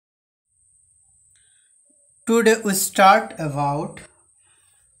Today we start about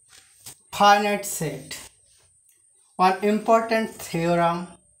finite set, one important theorem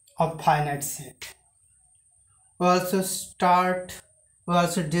of finite set. We also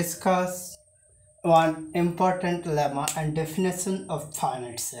discuss one important lemma and definition of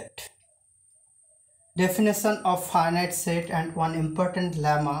finite set. Definition of finite set and one important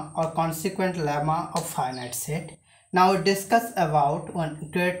lemma or consequent lemma of finite set. Now we discuss about one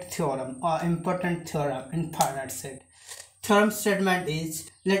great theorem or important theorem in finite set. Theorem statement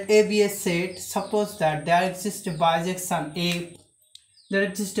is, let A be a set. Suppose that there exists a bijection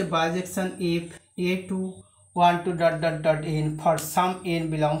if A to 1 to n for some n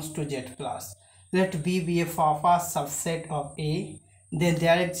belongs to Z plus. Let B be a proper subset of A. Then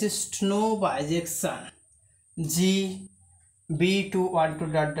there exists no bijection G B to 1 to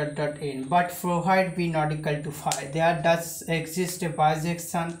n, but provide B not equal to phi. There does exist a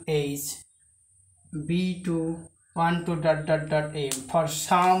bijection H B to 1 to m for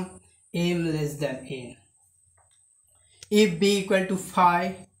some m less than n. If B equal to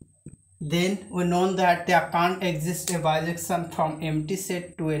phi, then we know that there can't exist a bijection from empty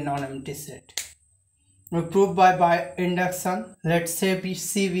set to a non-empty set. We prove by induction. Let's say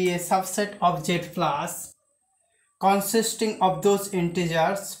C be a subset of Z plus consisting of those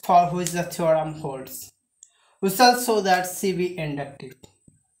integers for which the theorem holds. We shall show that C be inductive.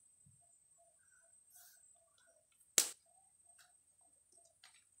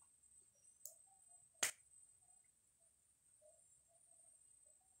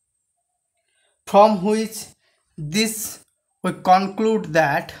 From which this we conclude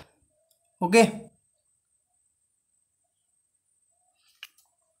that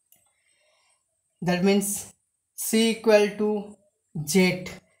that means C equal to Z.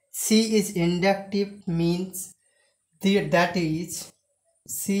 C is inductive means that is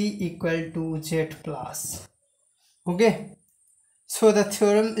C equal to Z plus. So the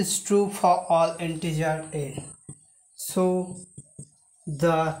theorem is true for all integer n. So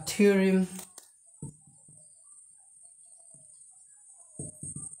the theorem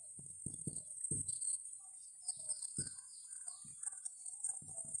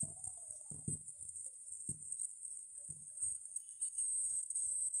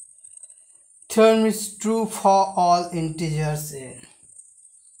is true for all integers n.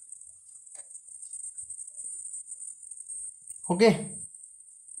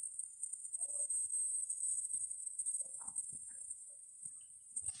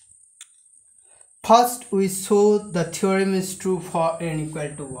 First we show the theorem is true for n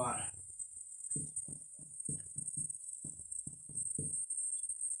equal to 1.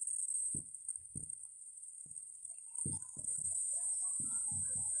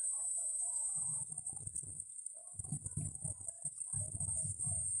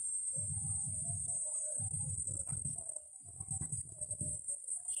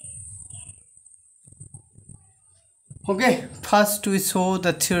 First we show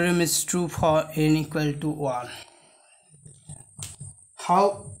the theorem is true for n equal to 1.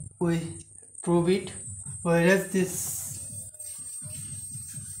 How we prove it? We erase this.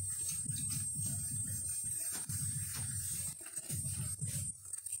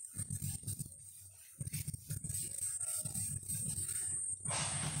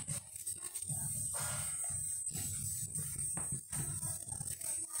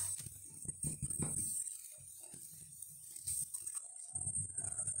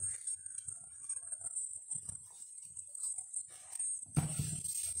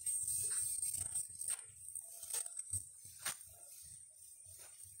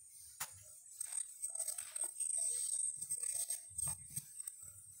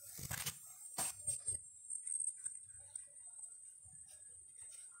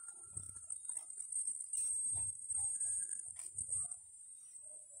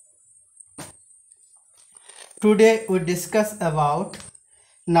 Today we discuss about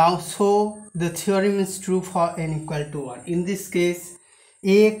now so the theorem is true for n equal to 1. In this case,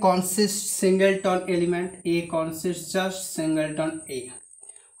 A consists singleton element, A consists just singleton A.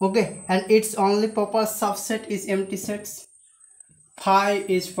 And its only proper subset is empty sets. Phi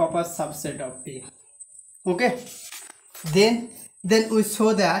is proper subset of A. Then we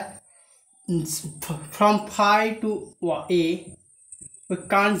show that from phi to A we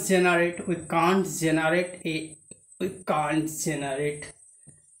can't generate a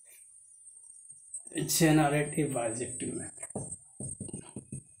bijective map.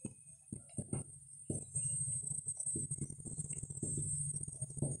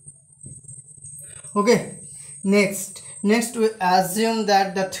 Next we assume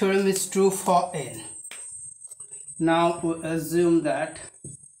that the theorem is true for n. Now we assume that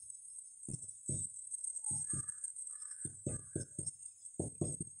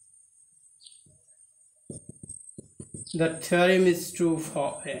The theorem is true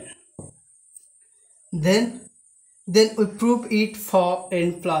for n. Then we prove it for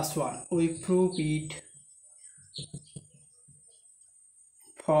n plus 1. We prove it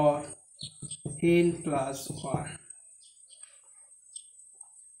for n plus 1.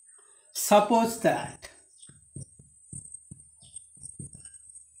 Suppose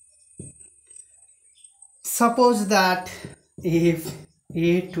that if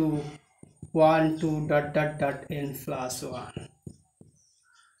a2 1 2 dot dot dot n plus 1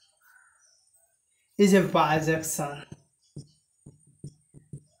 is a bijection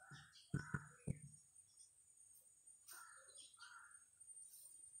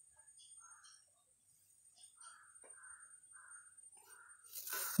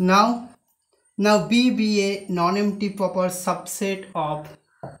now B be a non-empty proper subset of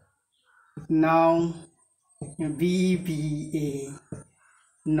B be a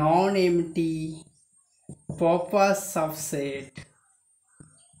non-empty proper subset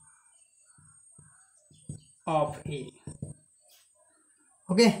of A.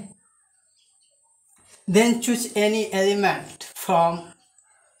 Okay, then choose any element from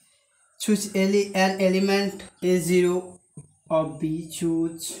an element A0 of B.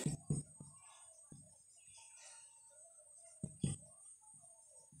 Choose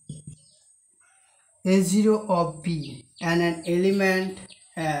A0 of B and an element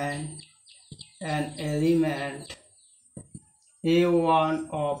A1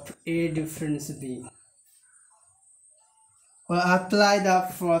 of A difference B. We apply the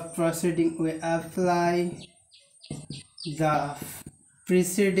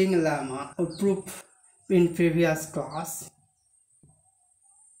preceding lemma proof in previous class.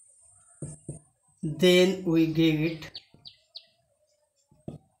 Then we get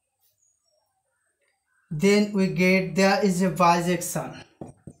there is a bijection.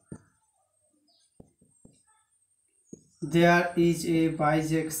 There is a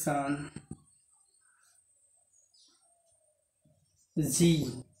bijection G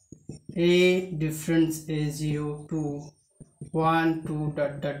A difference A0 to 1 2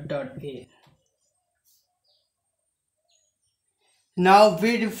 dot dot dot A. Now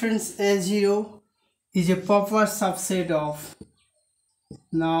B difference A0 is a proper subset of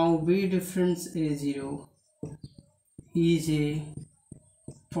B difference A0 is a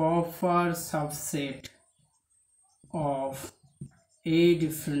proper subset of A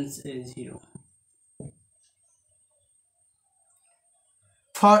difference A0.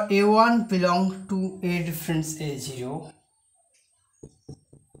 For A1 belong to A difference A0.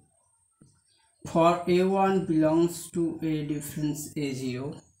 For A1 belongs to A difference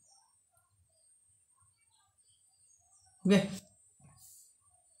A0. Okay.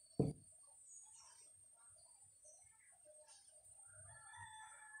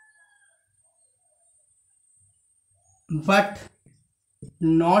 But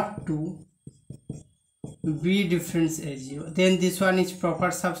not to B difference A0. Then this one is proper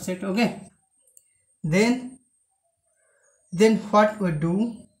subset. Okay. Then what we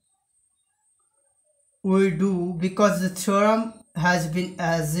do? Because the theorem has been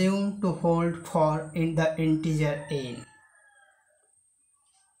assumed to hold for in the integer n.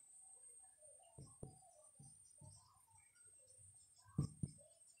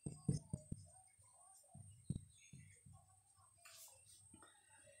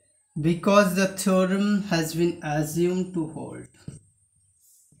 Because the theorem has been assumed to hold.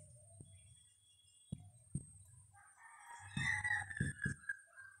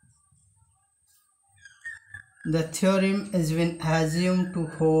 The theorem has been assumed to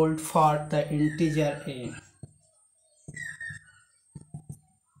hold for the integer n.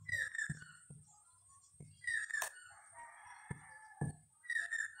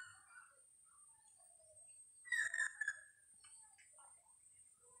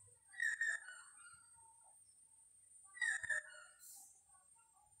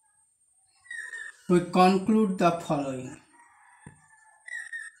 We conclude the following.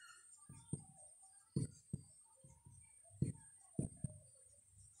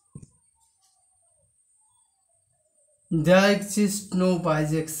 There exists no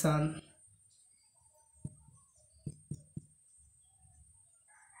bijection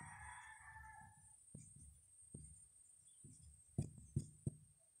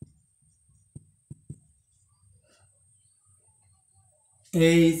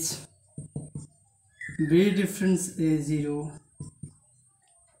is B difference A0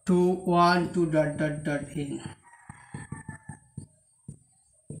 to 1 to dot dot dot n.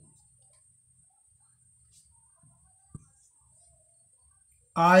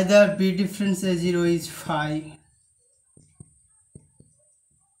 Either B difference A0 is phi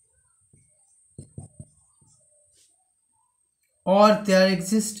or there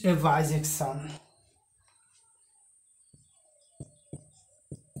exists a bijection,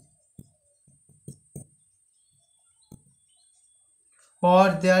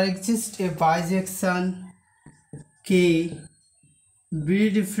 K B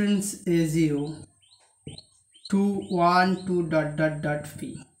difference A0 to 1 to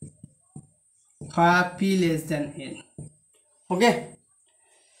P, where P less than N. Okay,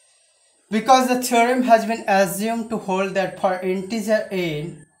 because the theorem has been assumed to hold that for integer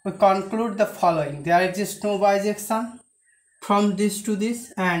n, we conclude the following: there exists no bijection from this to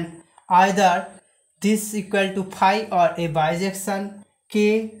this, and either this equal to phi or a bijection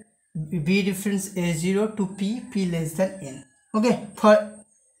K B difference A0 to P less than N. Okay, for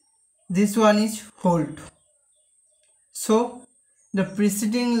this one is hold. So the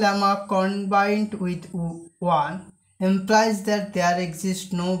preceding lemma combined with 1 implies that there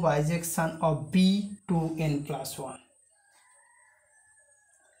exists no bijection of B to n plus 1.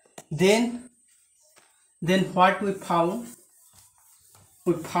 Then what we found?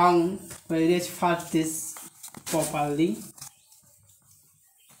 We reach first this properly.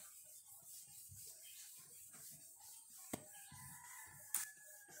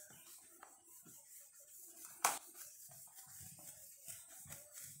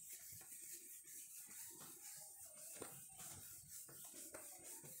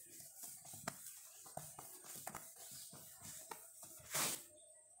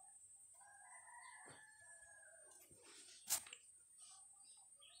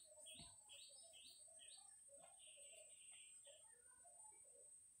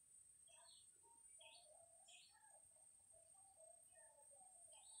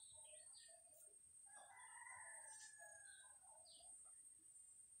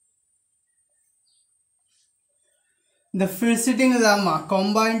 The preceding lemma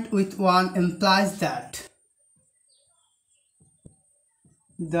combined with 1 implies that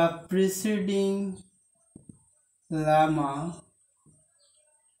the preceding lemma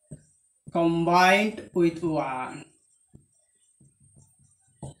combined with 1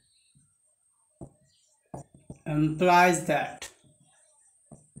 implies that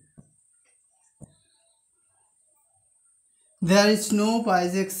there is no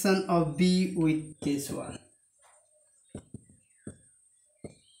bijection of B with this one.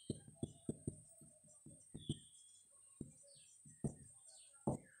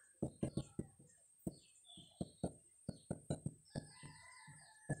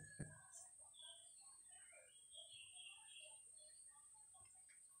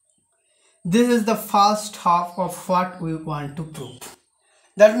 This is the first half of what we want to prove.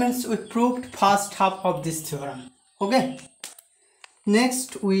 That means we proved first half of this theorem. Okay.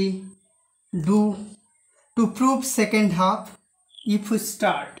 Next we do to prove second half. If we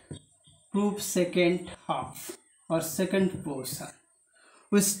start prove second half or second portion,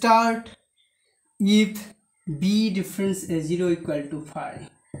 we start if B difference A0 equal to phi.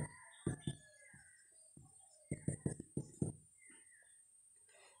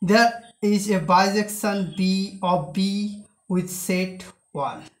 There is a bijection B of B with set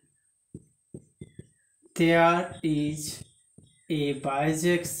 1. There is a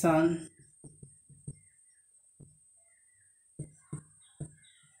bijection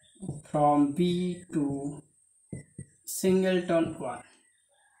from B to singleton 1.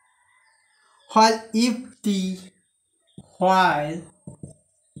 While if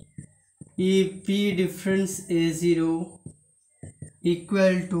B difference A0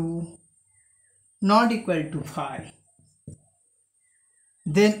 not equal to phi,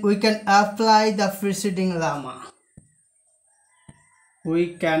 then we can apply the preceding lemma.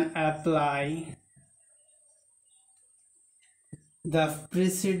 We can apply the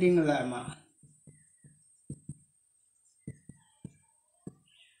preceding lemma.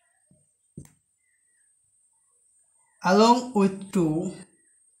 Along with 2,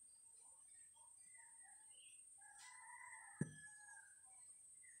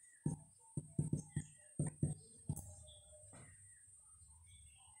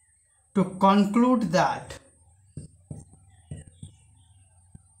 to conclude that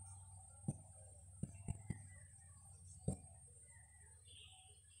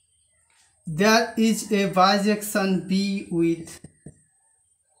there is a bijection B with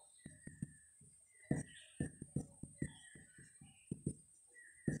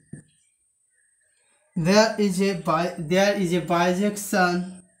there is a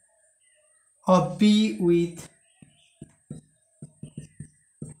bijection of B with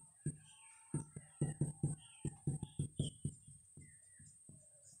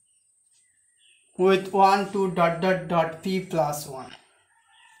with 1 to P plus 1.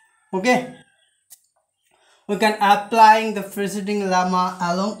 Okay, we can applying the preceding lemma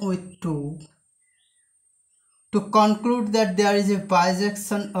along with 2 to conclude that there is a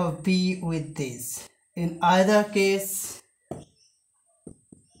bijection of B with this. In either case,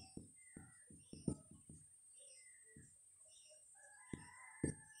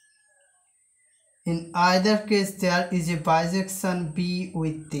 there is a bijection B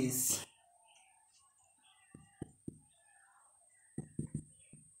with this.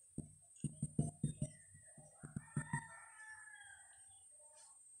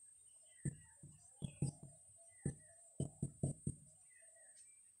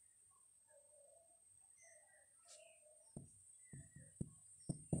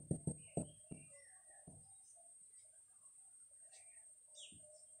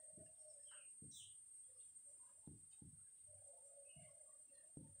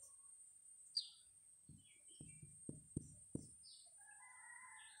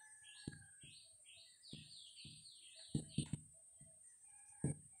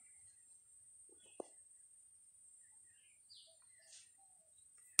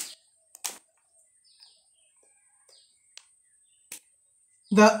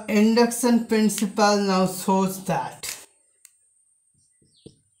 The induction principle now shows that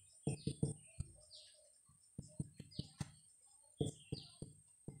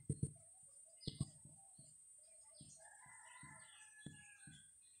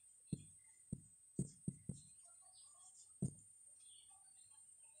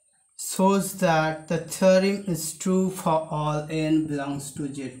the theorem is true for all n belongs to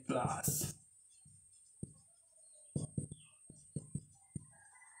Z class.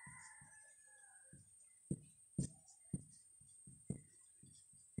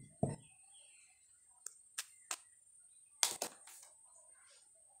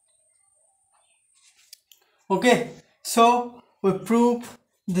 Okay, so we prove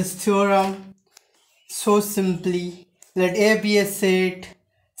this theorem so simply. Let A be a set.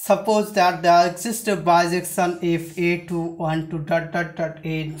 Suppose that there exists a bijection if A2 1 to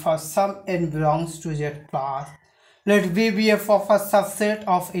n for some n belongs to Z class. Let B be a proper subset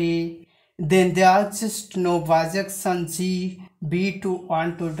of A. Then there exists no bijection G B2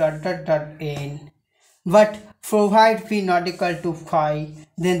 1 to n. But provide P not equal to phi,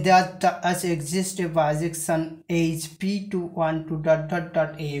 then there does exist a bijection H P2 1 to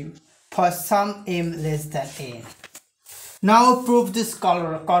m for some m less than n. Now prove this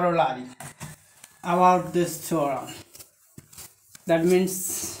corollary about this theorem. That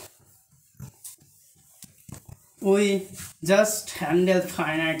means we just handle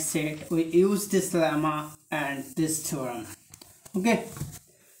finite set. We use this lemma and this theorem. Okay,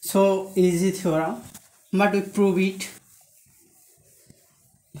 so easy theorem, but we prove it.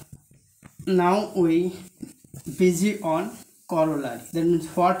 Now we busy on corollary. That means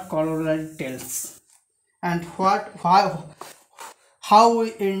what corollary tells and how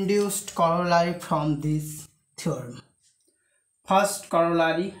we induced corollary from this theorem. First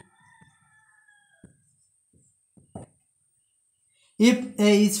corollary: if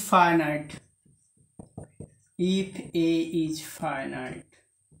A is finite,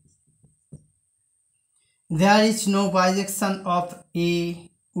 there is no bijection of A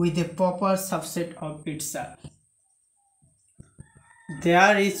with a proper subset of itself.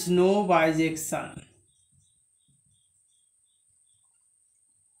 There is no bijection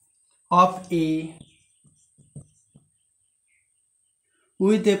of A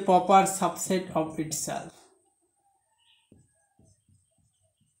with a proper subset of itself.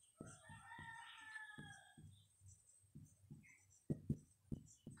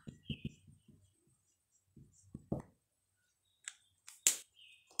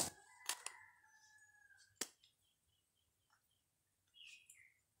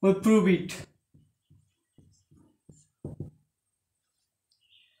 We prove it.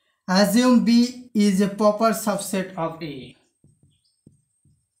 Assume B is a proper subset of A.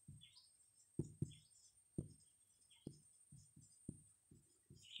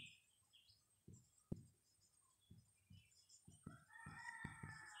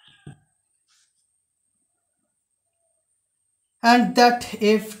 And that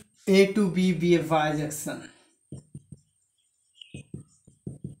if A to B be a bijection.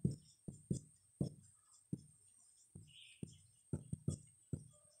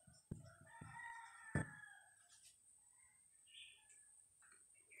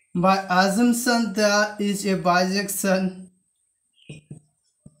 By assumption there is a bijection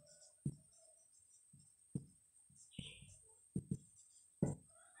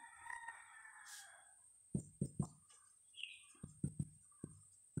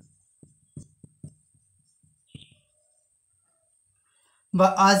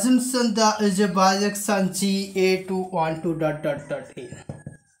By assumption there is a bijection G A to 1 to dot dot dot A.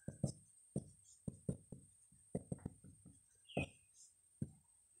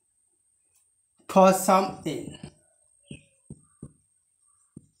 For some N.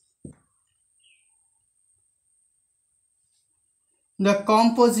 The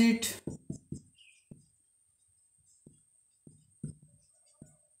composite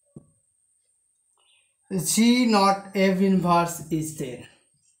G not F inverse is there.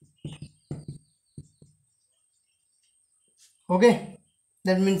 Okay,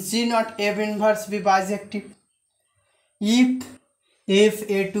 that means G not F inverse be bijective. If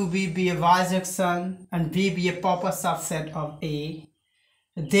A to B be a bijection and B be a proper subset of A,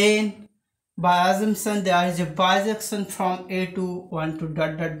 then by assumption there is a bijection from A to 1 to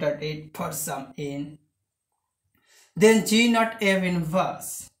dot dot dot A for some N. Then G not F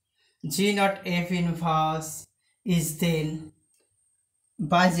inverse is then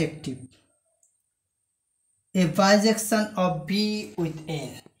bijective, a bijection of B with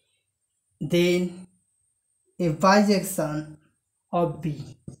N, then a bijection of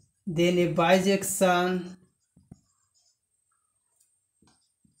B, then a bijection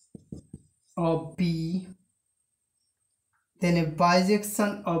of B, then a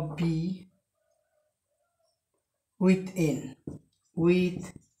bijection of B with N,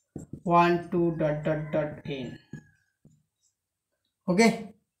 with 1 2 dot dot dot N.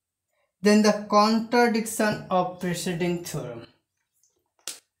 Okay, then the contradiction of preceding theorem.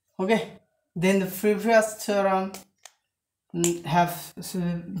 Okay, then the previous theorem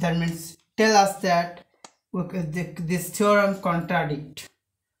that means tell us that this theorem contradict.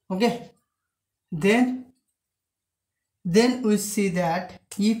 Okay, then we see that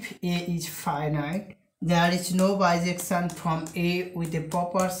if A is finite, there is no bijection from A with a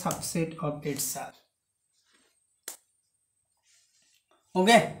proper subset of itself.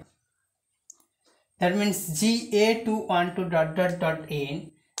 Okay, that means G A to 1 to dot dot dot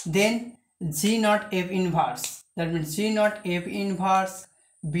N, then G not F inverse, that means G not F inverse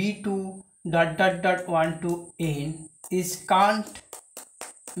B to dot dot dot 1 to N is can't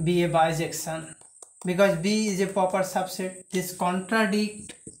be a bijection because B is a proper subset. This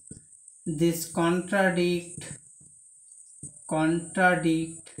contradict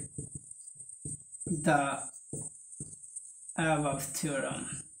the above theorem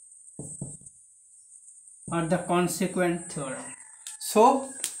or the consequent theorem. So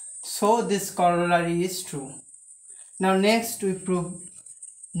this corollary is true. Now next we prove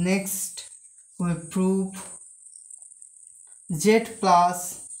Z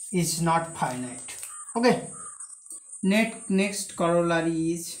plus is not finite. Okay, next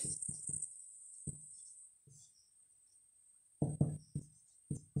corollary is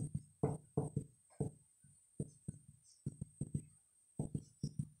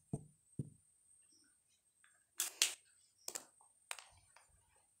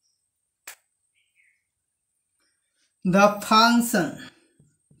the function.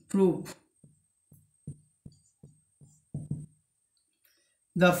 Prove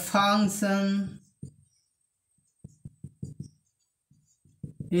the function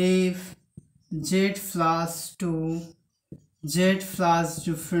if Z plus 2 Z plus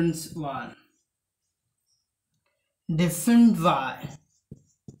difference 1 defined by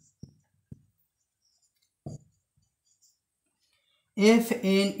if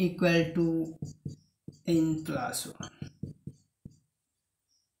n equal to n plus 1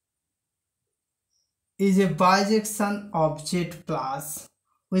 is a bijection of Z plus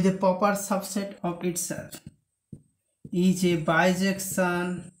with a proper subset of itself, is a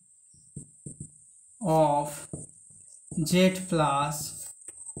bijection of Z plus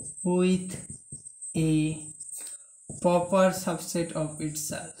with a proper subset of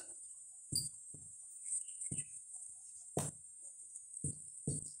itself.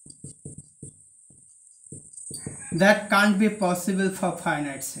 That can't be possible for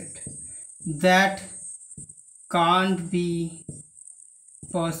finite set. That can't be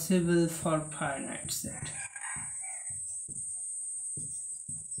possible for finite set.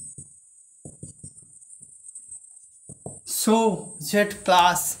 So Z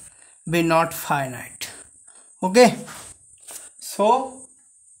plus be not finite. Okay, so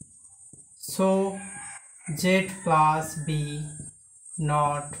Z plus be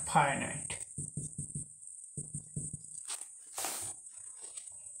not finite.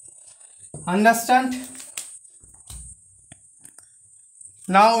 Understand?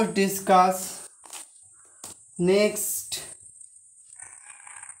 Now discuss next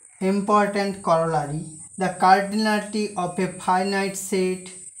important corollary. The cardinality of a finite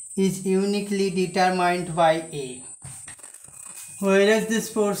set is uniquely determined by A. Where is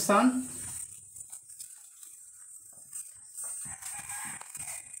this portion?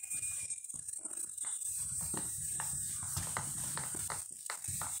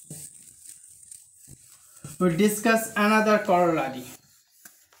 We discuss another corollary,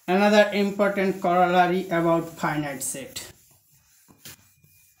 another important corollary about finite set.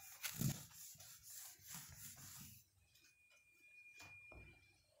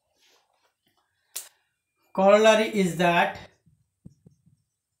 Corollary is that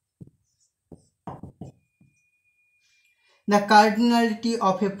the cardinality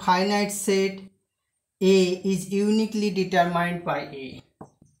of a finite set A is uniquely determined by A.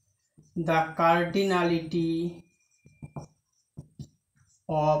 The cardinality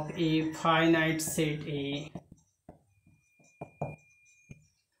of a finite set A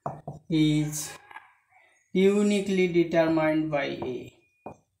is uniquely determined by A.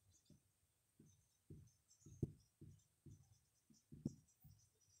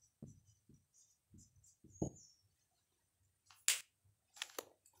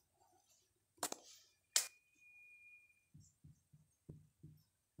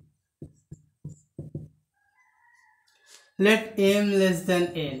 Let m less than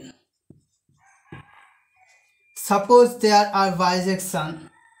n. Suppose there are bijection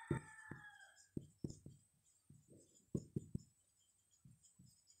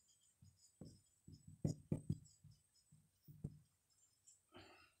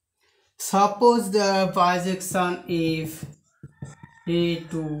if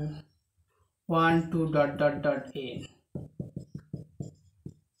a2 1 2 n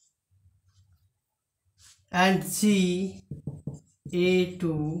and g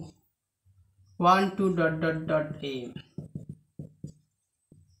a2 1 2 m.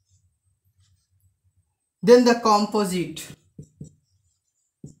 Then the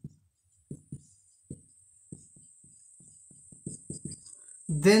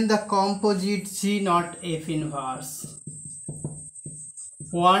composite G not F inverse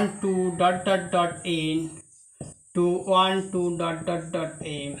 1 2 n to 1 2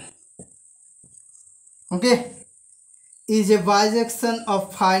 m, okay, is a bijection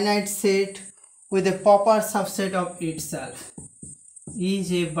of finite set with a proper subset of itself.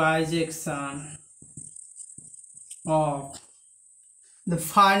 Is a bijection of the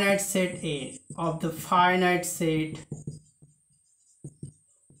finite set A of the finite set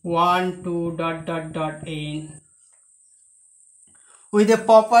 1 2 n with a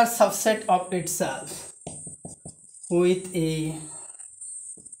proper subset of itself, with a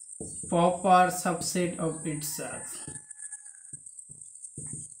proper subset of itself.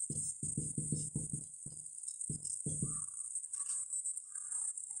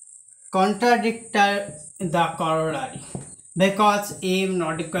 Contradict the corollary because m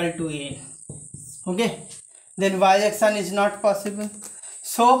not equal to n, okay, then bijection is not possible.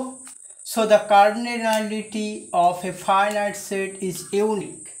 So the cardinality of a finite set is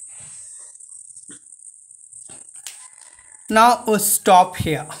unique. Now we'll stop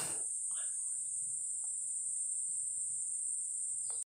here.